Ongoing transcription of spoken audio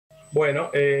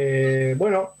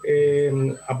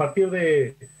A partir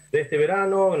de este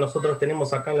verano, nosotros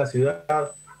tenemos acá en la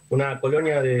ciudad una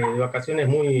colonia de vacaciones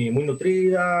muy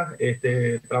nutrida,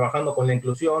 trabajando con la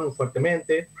inclusión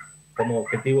fuertemente como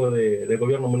objetivo del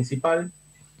gobierno municipal.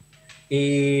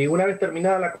 Y una vez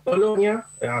terminada la colonia,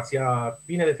 hacia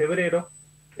fines de febrero,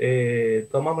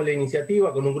 tomamos la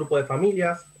iniciativa con un grupo de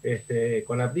familias,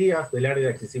 con ADIAS del área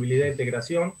de accesibilidad e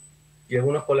integración y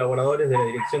algunos colaboradores de la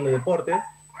Dirección de Deportes,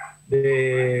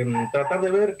 de tratar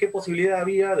de ver qué posibilidad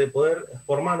había de poder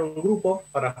formar un grupo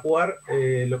para jugar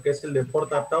lo que es el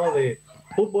deporte adaptado de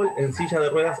fútbol en silla de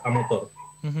ruedas a motor.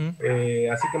 Ujú.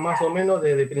 Así que más o menos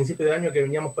desde el principio de año que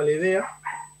veníamos con la idea,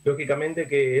 lógicamente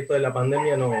que esto de la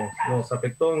pandemia nos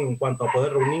afectó en cuanto a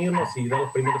poder reunirnos y dar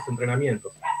los primeros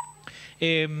entrenamientos.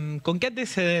 ¿Con qué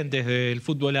antecedentes del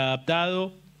fútbol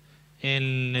adaptado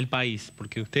en el país?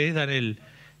 Porque ustedes dan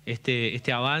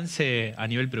este avance a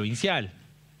nivel provincial.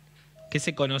 ¿Qué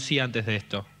se conocía antes de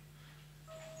esto?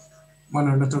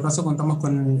 Bueno, en nuestro caso contamos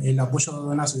con el apoyo de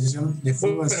una asociación de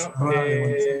fútbol rueda de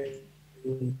Buenos Aires.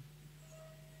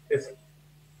 Es,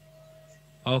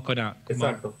 Vamos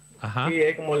exacto. Ajá. Sí,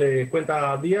 como le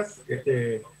cuenta Díaz,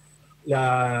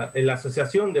 la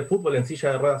Asociación de Fútbol en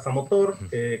Silla de Ruedas a Motor,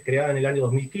 creada en el año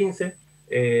 2015,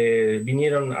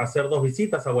 vinieron a hacer 2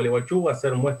 visitas a Gualeguaychú a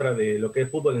hacer muestra de lo que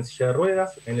es fútbol en silla de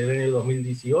ruedas en el año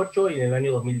 2018 y en el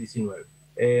año 2019.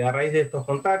 A raíz de estos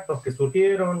contactos que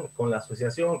surgieron con la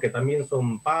asociación, que también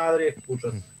son padres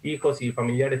cuyos hijos y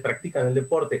familiares practican el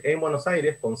deporte en Buenos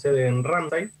Aires, con sede en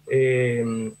Ramsay,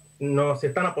 nos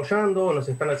están apoyando, nos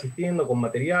están asistiendo con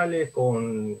materiales,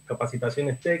 con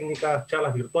capacitaciones técnicas,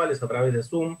 charlas virtuales a través de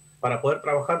Zoom, para poder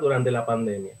trabajar durante la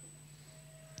pandemia.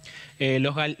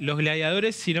 Los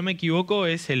gladiadores, si no me equivoco,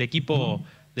 es el equipo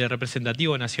de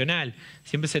representativo nacional.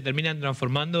 Siempre se terminan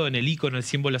transformando en el ícono, el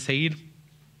símbolo a seguir.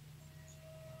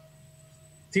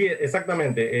 Sí,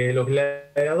 exactamente. Los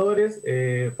gladiadores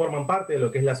forman parte de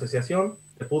lo que es la Asociación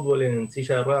de Fútbol en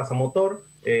Silla de Ruedas a Motor,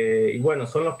 y bueno,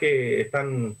 son los que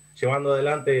están llevando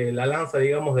adelante la lanza,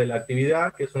 digamos, de la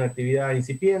actividad, que es una actividad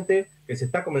incipiente, que se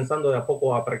está comenzando de a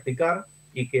poco a practicar,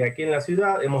 y que aquí en la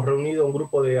ciudad hemos reunido un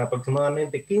grupo de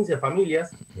aproximadamente 15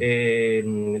 familias,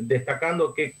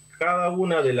 destacando que cada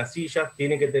una de las sillas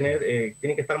tiene que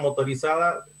estar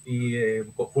motorizada y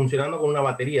funcionando con una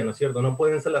batería, ¿no es cierto? No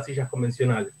pueden ser las sillas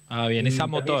convencionales. Ah, bien, esa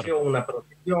motor. Lleva una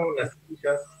protección, las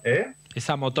sillas,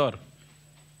 Esa motor.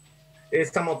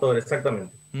 Esa motor,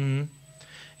 exactamente.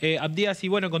 Abdías, y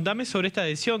bueno, contame sobre esta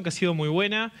adhesión que ha sido muy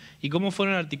buena y cómo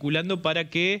fueron articulando para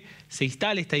que se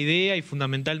instale esta idea y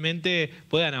fundamentalmente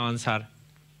puedan avanzar.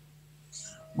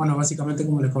 Bueno, básicamente,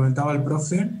 como les comentaba el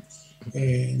profe,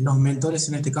 los mentores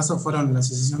en este caso fueron la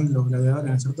Asociación de los Gladiadores,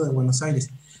 ¿no es cierto?, de Buenos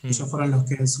Aires. Ellos fueron los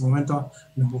que en su momento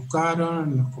nos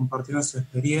buscaron, nos compartieron su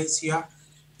experiencia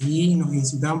y nos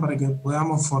incitaron para que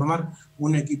podamos formar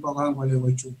un equipo acá en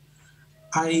Gualeguaychú.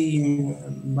 Hay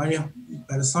varias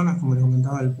personas, como les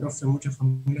comentaba el profe, muchas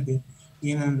familias que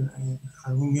tienen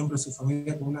algún miembro de su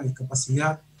familia con una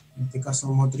discapacidad, en este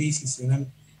caso motriz, y se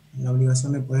ven en la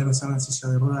obligación de poder usar una silla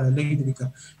de ruedas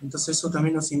eléctrica. Entonces eso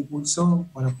también nos impulsó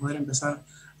para poder empezar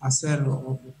a hacer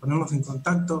o ponernos en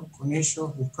contacto con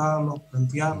ellos, buscarlos,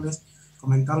 plantearles,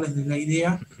 comentarles de la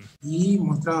idea, y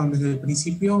mostraron desde el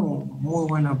principio muy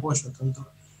buen apoyo, tanto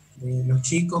de los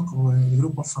chicos como del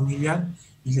grupo familiar,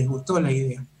 y les gustó la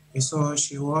idea. Eso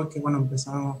llevó a que, bueno,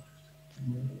 empezamos,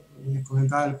 les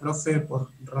comentaba el profe, por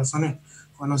razones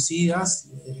conocidas,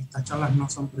 estas charlas no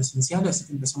son presenciales, así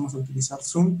que empezamos a utilizar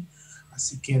Zoom,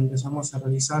 así que empezamos a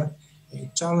realizar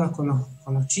charlas con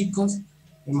los chicos.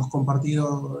 Hemos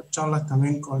compartido charlas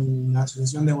también con la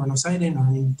Asociación de Buenos Aires, nos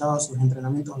han invitado a sus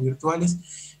entrenamientos virtuales,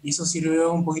 y eso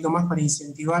sirvió un poquito más para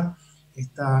incentivar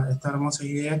esta hermosa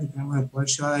idea que tenemos de poder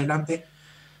llevar adelante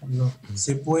cuando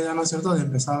se pueda, ¿no es cierto?, de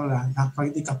empezar las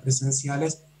prácticas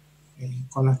presenciales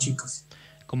con los chicos.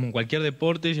 Como en cualquier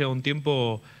deporte, lleva un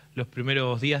tiempo los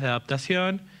primeros días de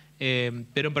adaptación,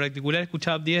 pero en particular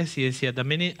escuchaba a Abdías y decía,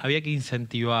 también había que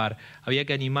incentivar, había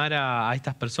que animar a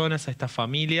estas personas, a estas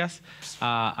familias,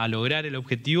 a lograr el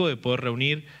objetivo de poder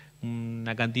reunir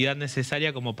una cantidad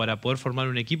necesaria como para poder formar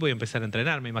un equipo y empezar a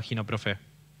entrenar, me imagino, profe.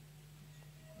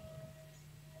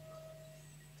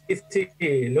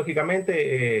 Sí,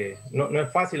 lógicamente no es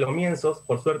fácil los comienzos.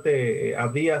 Por suerte,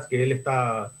 Abdías, que él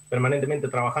está permanentemente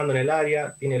trabajando en el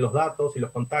área, tiene los datos y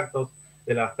los contactos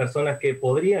de las personas que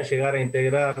podrían llegar a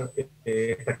integrar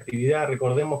esta actividad.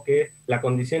 Recordemos que la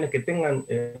condición es que tengan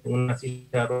una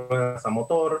silla de ruedas a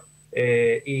motor,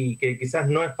 y que quizás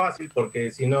no es fácil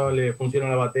porque si no le funciona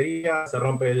la batería, se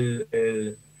rompe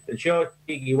el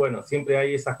joystick, y bueno, siempre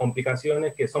hay esas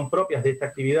complicaciones que son propias de esta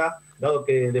actividad, dado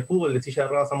que de fútbol de silla de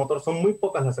ruedas a motor son muy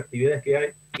pocas las actividades que hay,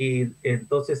 y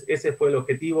entonces ese fue el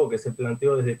objetivo que se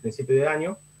planteó desde el principio de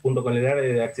año, junto con el área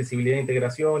de accesibilidad e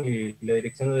integración y la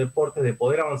dirección de deportes, de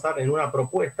poder avanzar en una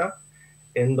propuesta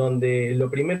en donde lo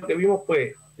primero que vimos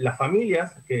fue las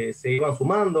familias que se iban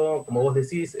sumando, como vos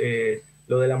decís,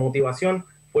 lo de la motivación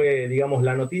fue, digamos,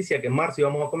 la noticia que en marzo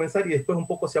íbamos a comenzar, y después un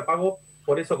poco se apagó.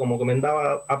 Por eso, como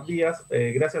comentaba Abdías,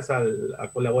 gracias a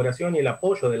la colaboración y el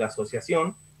apoyo de la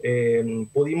asociación,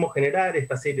 pudimos generar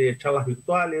esta serie de charlas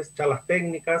virtuales, charlas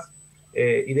técnicas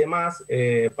y demás,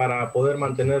 para poder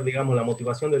mantener, digamos, la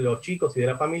motivación de los chicos y de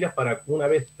las familias para, una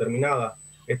vez terminada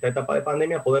esta etapa de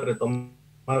pandemia, poder retomar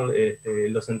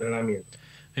los entrenamientos.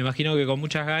 Me imagino que con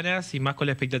muchas ganas y más con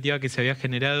la expectativa que se había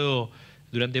generado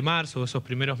durante marzo, esos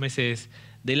primeros meses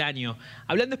del año.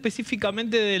 Hablando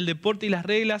específicamente del deporte y las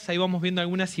reglas, ahí vamos viendo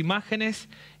algunas imágenes.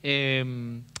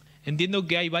 Entiendo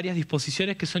que hay varias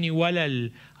disposiciones que son igual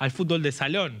al fútbol de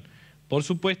salón. Por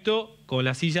supuesto, con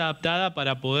la silla adaptada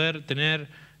para poder tener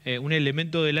un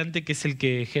elemento delante que es el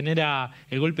que genera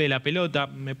el golpe de la pelota.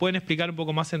 ¿Me pueden explicar un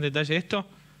poco más en detalle esto?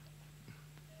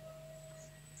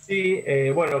 Sí,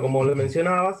 bueno, como lo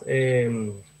mencionabas,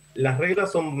 las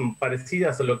reglas son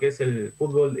parecidas a lo que es el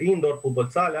fútbol indoor,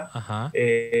 fútbol sala.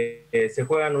 Se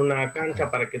juega en una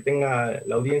cancha para que tenga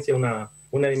la audiencia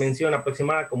una dimensión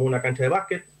aproximada como una cancha de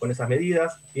básquet, con esas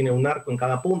medidas. Tiene un arco en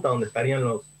cada punta donde estarían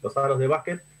los aros de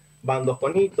básquet. Van dos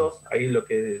conitos, ahí lo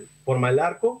que forma el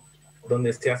arco,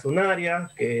 donde se hace un área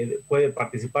que puede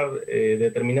participar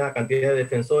determinada cantidad de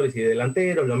defensores y de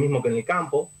delanteros, lo mismo que en el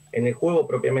campo. En el juego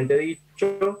propiamente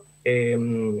dicho,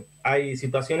 hay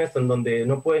situaciones en donde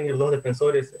no pueden ir dos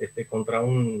defensores contra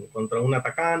un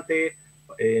atacante,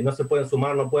 no se pueden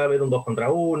sumar, no puede haber un 2 contra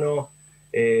 1.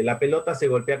 La pelota se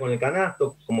golpea con el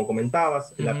canasto, como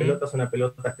comentabas. La pelota es una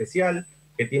pelota especial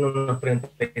que tiene unos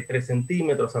 33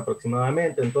 centímetros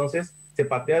aproximadamente, entonces se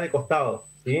patea de costado,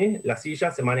 ¿sí? La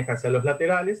silla se maneja hacia los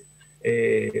laterales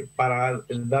para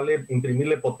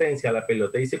imprimirle potencia a la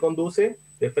pelota, y se conduce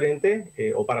de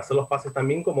frente o para hacer los pases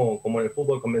también como en el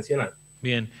fútbol convencional.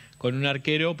 Bien, con un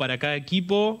arquero para cada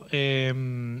equipo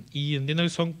y entiendo que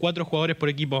son 4 jugadores por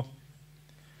equipo.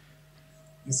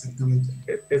 Exactamente.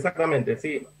 Exactamente,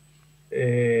 sí.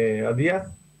 ¿Díaz?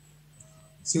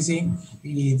 Sí, sí,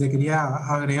 y te quería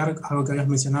agregar algo que habías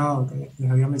mencionado, que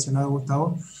les había mencionado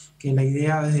Gustavo, que la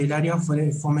idea desde el área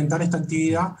fue fomentar esta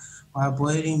actividad para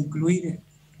poder incluir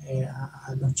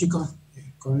a los chicos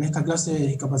con esta clase de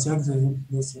discapacidad que se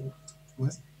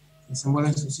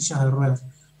desenvuelven en sus sillas de ruedas.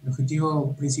 El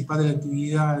objetivo principal de la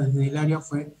actividad desde el área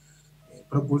fue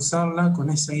propulsarla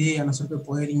con esa idea, ¿no es cierto?, de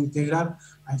poder integrar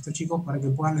a estos chicos para que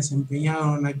puedan desempeñar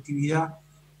una actividad,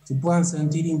 se puedan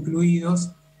sentir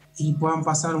incluidos y puedan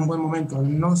pasar un buen momento,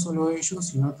 no solo ellos,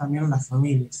 sino también las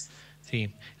familias.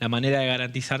 Sí, la manera de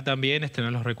garantizar también es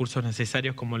tener los recursos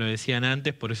necesarios, como lo decían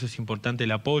antes, por eso es importante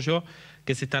el apoyo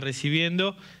que se está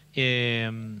recibiendo.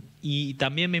 Y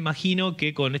también me imagino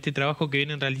que con este trabajo que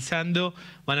vienen realizando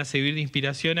van a servir de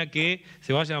inspiración a que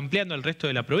se vaya ampliando al resto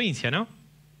de la provincia, ¿no?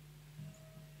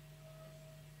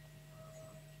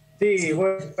 Sí,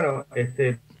 bueno,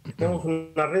 tenemos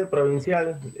una red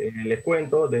provincial, les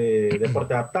cuento, de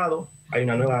deporte adaptado. Hay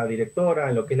una nueva directora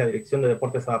en lo que es la Dirección de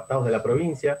Deportes Adaptados de la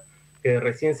provincia, que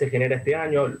recién se genera este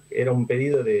año. Era un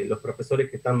pedido de los profesores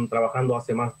que están trabajando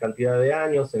hace más cantidad de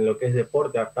años en lo que es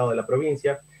deporte adaptado de la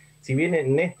provincia. Si bien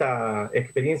en esta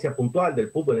experiencia puntual del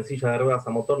fútbol en silla de ruedas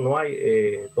a motor no hay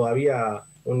todavía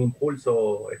un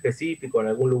impulso específico en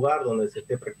algún lugar donde se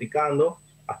esté practicando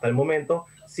hasta el momento,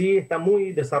 sí está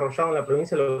muy desarrollado en la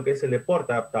provincia lo que es el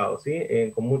deporte adaptado, ¿sí?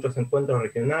 Con muchos encuentros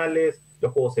regionales,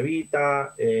 los Juegos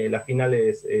Evita, las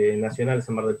finales nacionales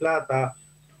en Mar del Plata,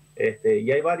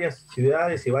 y hay varias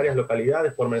ciudades y varias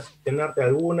localidades, por mencionarte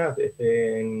algunas,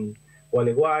 en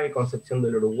Gualeguay, Concepción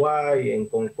del Uruguay, en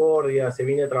Concordia, se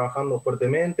viene trabajando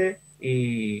fuertemente,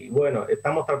 y bueno,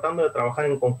 estamos tratando de trabajar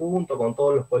en conjunto con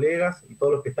todos los colegas y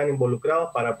todos los que están involucrados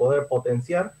para poder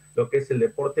potenciar lo que es el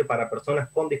deporte para personas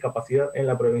con discapacidad en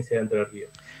la provincia de Entre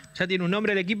Ríos. ¿Ya tiene un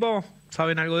nombre el equipo?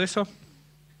 ¿Saben algo de eso?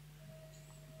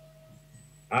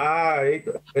 Ah,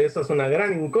 eso es una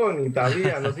gran incógnita,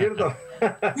 Vía, ¿no es cierto?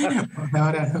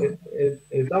 Ahora no.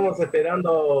 Estamos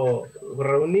esperando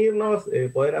reunirnos,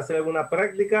 poder hacer alguna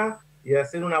práctica y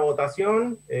hacer una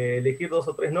votación, elegir 2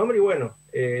 o 3 nombres, y bueno,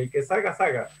 el que salga,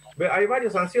 salga. Hay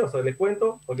varios ansiosos, les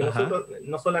cuento, porque nosotros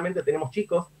no solamente tenemos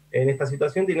chicos en esta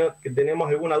situación, sino que tenemos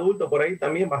algún adulto por ahí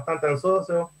también bastante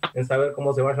ansioso en saber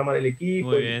cómo se va a llamar el equipo.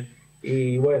 Muy bien.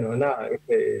 Y bueno, nada,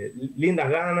 lindas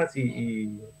ganas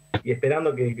y y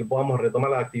esperando que podamos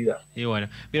retomar la actividad. Y bueno,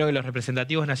 vieron que los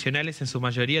representativos nacionales en su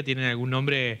mayoría tienen algún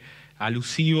nombre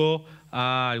alusivo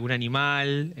a algún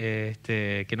animal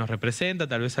que nos representa,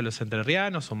 tal vez a los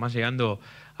entrerrianos o más llegando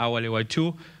a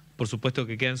Gualeguaychú. Por supuesto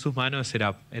que queda en sus manos,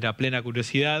 era plena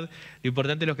curiosidad. Lo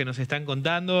importante es lo que nos están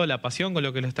contando, la pasión con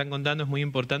lo que nos están contando es muy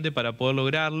importante para poder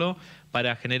lograrlo,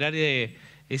 para generar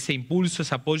ese impulso,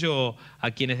 ese apoyo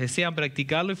a quienes desean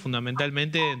practicarlo y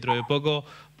fundamentalmente dentro de poco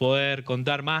poder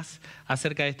contar más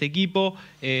acerca de este equipo.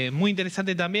 Muy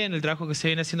interesante también el trabajo que se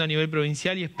viene haciendo a nivel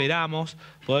provincial y esperamos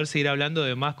poder seguir hablando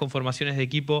de más conformaciones de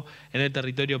equipo en el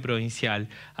territorio provincial.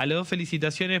 A los dos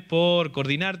felicitaciones por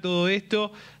coordinar todo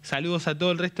esto, saludos a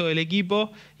todo el resto del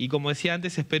equipo y como decía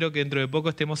antes, espero que dentro de poco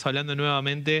estemos hablando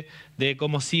nuevamente de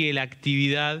cómo sigue la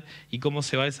actividad y cómo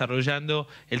se va desarrollando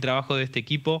el trabajo de este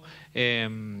equipo,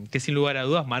 que sin lugar a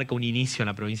dudas marca un inicio en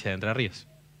la provincia de Entre Ríos.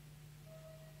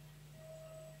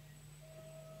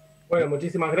 Bueno,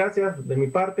 muchísimas gracias de mi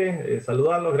parte,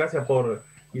 saludarlos, gracias por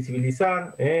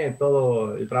visibilizar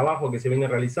todo el trabajo que se viene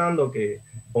realizando, que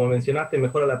como mencionaste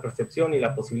mejora la percepción y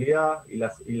la posibilidad y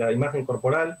la imagen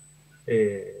corporal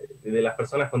de las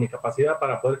personas con discapacidad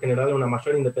para poder generar una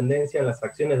mayor independencia en las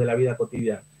acciones de la vida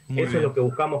cotidiana. Eso es lo que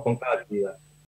buscamos con cada actividad.